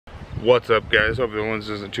What's up, guys? Hope the lens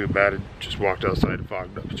isn't too bad. I just walked outside and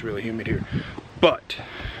fogged up. It's really humid here. But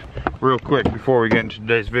real quick before we get into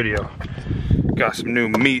today's video, got some new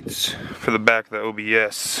meats for the back of the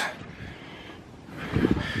OBS.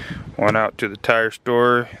 Went out to the tire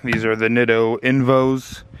store. These are the Nitto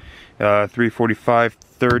Invos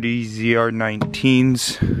 345/30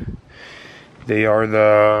 ZR19s. They are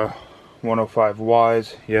the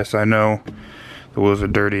 105Ys. Yes, I know the wheels are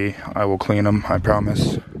dirty. I will clean them, I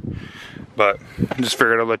promise. But just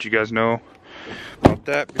figured I'd let you guys know about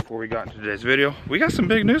that before we got into today's video. We got some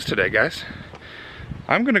big news today, guys.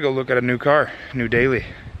 I'm gonna go look at a new car, new daily.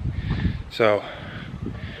 So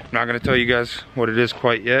I'm not gonna tell you guys what it is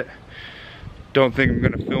quite yet. Don't think I'm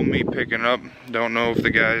gonna film me picking up. Don't know if the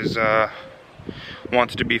guys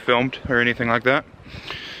wants to be filmed or anything like that.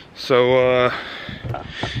 So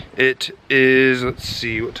it is, let's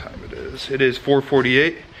see what time it is. It is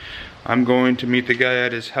 4:48. I'm going to meet the guy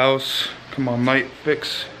at his house. Come on, Night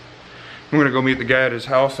Fix. I'm gonna go meet the guy at his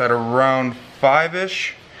house at around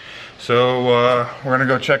 5-ish. So we're gonna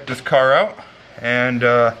go check this car out, and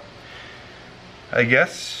I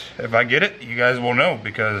guess if I get it, you guys will know,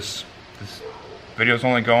 because this video's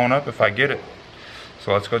only going up if I get it.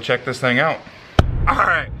 So let's go check this thing out.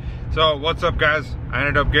 Alright, so what's up, guys? I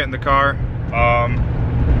ended up getting the car.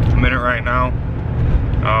 I'm in it right now.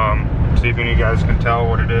 See if any of you guys can tell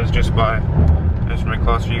what it is just by just really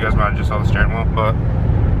close to you guys. Might have just saw the steering wheel, but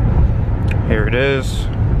here it is.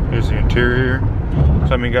 Here's the interior.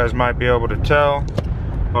 Some of you guys might be able to tell.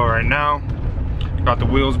 But right now, got the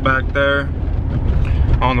wheels back there.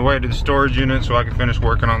 On the way to the storage unit so I can finish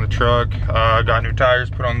working on the truck. Got new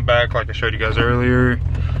tires put on the back like I showed you guys earlier.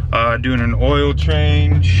 Doing an oil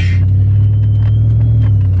change.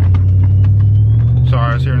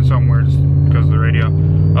 Sorry, I was hearing something weird because of the radio.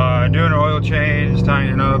 Doing an oil change,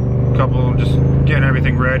 tightening up, just getting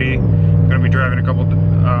everything ready. Gonna be driving a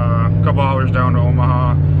couple hours down to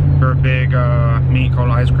Omaha for a big meet called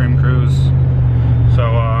Ice Cream Cruise. So,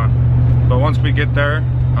 but once we get there,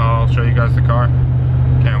 I'll show you guys the car.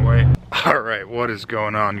 Can't wait. Alright, what is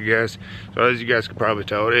going on, you guys? So as you guys can probably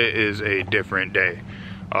tell, it is a different day.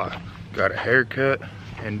 Got a haircut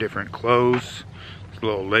and different clothes. It's a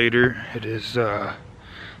little later. It is,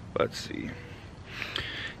 let's see,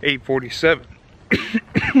 8:47.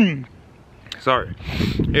 Sorry.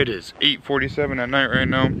 It is 8:47 at night right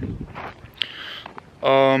now.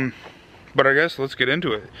 But I guess let's get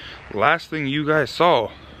into it. Last thing you guys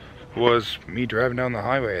saw was me driving down the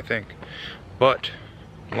highway, I think. But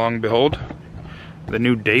long and behold, the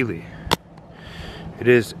new daily. It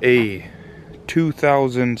is a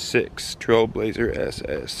 2006 Trailblazer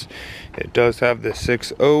SS. It does have the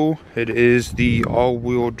 6.0. It is the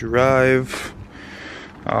all-wheel drive.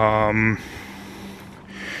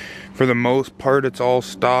 For the most part, it's all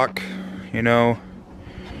stock, you know.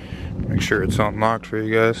 Make sure it's unlocked for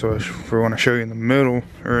you guys, so if I want to show you in the middle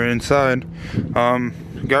or inside.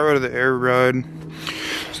 Got rid of the air ride,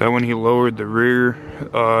 so when he lowered the rear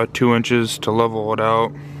 2 inches to level it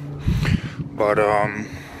out. But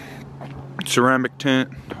ceramic tint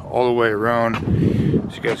all the way around.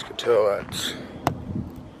 As you guys can tell,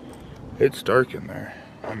 it's dark in there.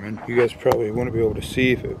 I mean, you guys probably wouldn't be able to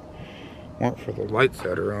see if it weren't for the lights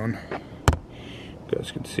that are on. You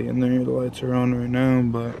guys can see in there, the lights are on right now,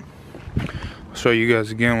 but I'll show you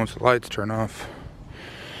guys again once the lights turn off.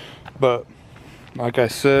 But like I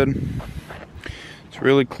said, it's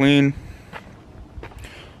really clean.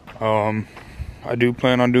 I do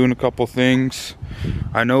plan on doing a couple things.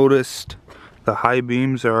 I noticed the high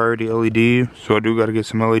beams are already LED, so I do got to get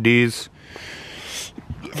some LEDs.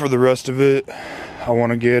 For the rest of it, I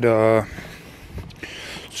want to get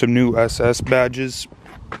some new SS badges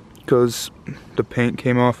because the paint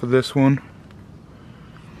came off of this one.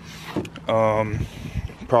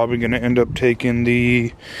 Probably going to end up taking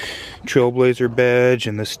the Trailblazer badge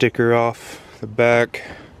and the sticker off the back.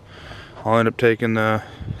 I'll end up taking the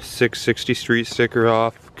 660 Street sticker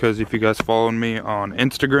off because if you guys follow me on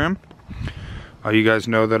Instagram, you guys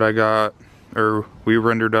know that we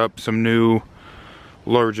rendered up some new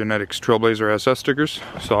Lower Genetics Trailblazer SS stickers,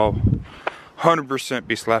 so I'll 100%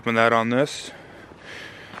 be slapping that on this.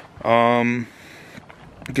 I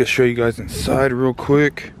guess show you guys inside real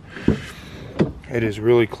quick. It is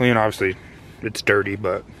really clean. Obviously it's dirty,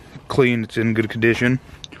 but clean. It's in good condition.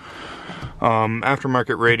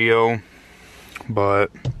 Aftermarket radio, but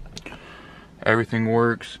everything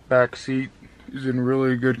works. Back seat is in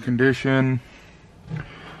really good condition.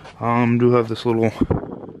 Do have this little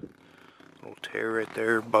tear right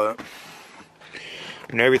there, but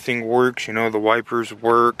everything works. You know, the wipers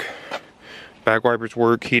work, back wipers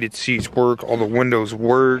work, heated seats work, all the windows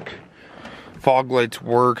work. Fog lights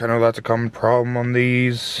work. I know that's a common problem on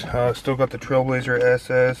these. Still got the Trailblazer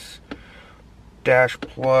SS dash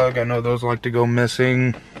plug. I know those like to go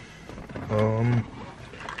missing.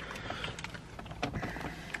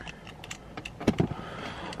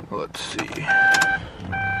 Let's see.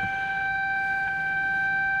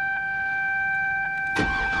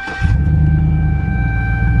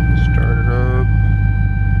 Start it up.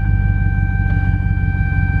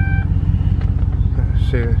 Let's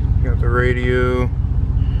see, you got the radio,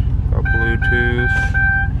 got Bluetooth,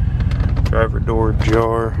 driver door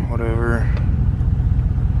jar, whatever.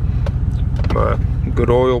 But good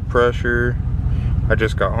oil pressure. I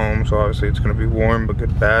just got home, so obviously it's gonna be warm, but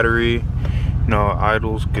good battery. No,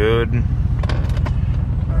 idle's good.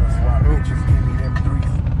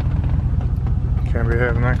 Can't be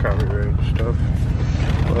having that copyright stuff.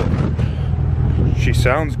 But she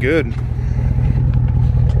sounds good.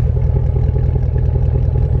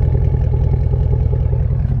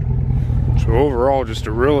 So overall, just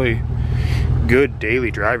a really good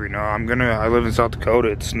daily driver. Now I live in South Dakota,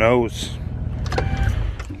 it snows.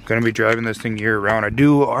 I'm gonna be driving this thing year round. I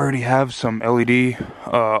do already have some LED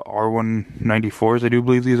R194s, I do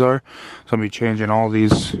believe these are. So I'll be changing all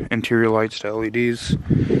these interior lights to LEDs.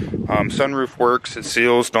 Sunroof works, it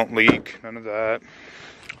seals, don't leak, none of that.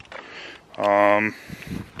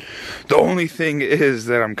 The only thing is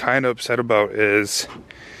that I'm kind of upset about is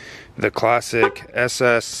the classic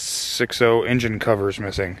SS60 engine cover is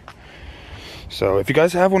missing. So if you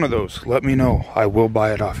guys have one of those, let me know. I will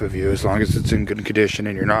buy it off of you as long as it's in good condition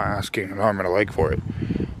and you're not asking an arm and a leg for it.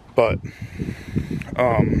 But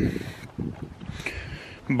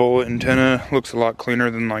bullet antenna looks a lot cleaner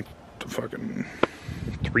than like the fucking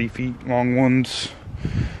 3 feet long ones.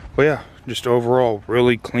 But yeah, just overall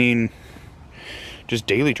really clean, just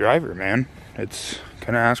daily driver, man. It's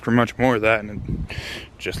gonna ask for much more of that, and it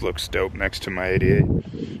just looks dope next to my 88.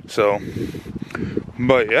 So,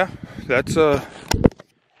 but yeah, that's the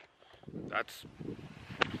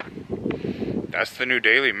new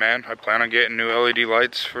daily, man. I plan on getting new LED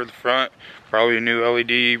lights for the front, probably new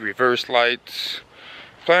LED reverse lights.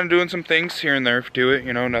 Plan on doing some things here and there to it,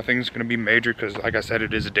 you know, nothing's gonna be major because like I said,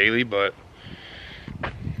 it is a daily, but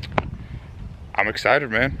I'm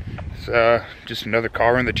excited, man. It's just another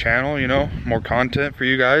car in the channel, you know, more content for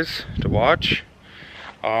you guys to watch.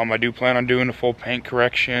 I do plan on doing a full paint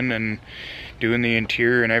correction and doing the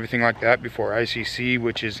interior and everything like that before ICC,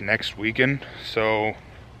 which is next weekend. So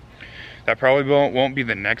that probably won't be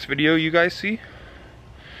the next video you guys see,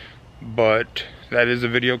 but that is a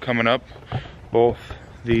video coming up. Both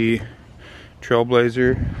the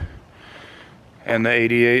Trailblazer and the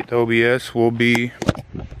 88, the OBS, will be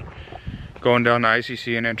going down to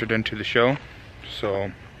ICC and entered into the show.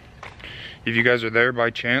 So if you guys are there by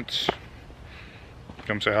chance,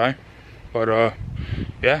 come say hi. But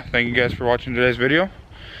yeah, thank you guys for watching today's video.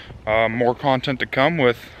 More content to come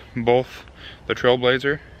with both the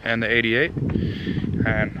Trailblazer and the 88,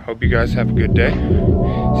 and hope you guys have a good day. See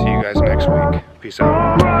you guys next week. Peace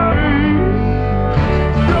out.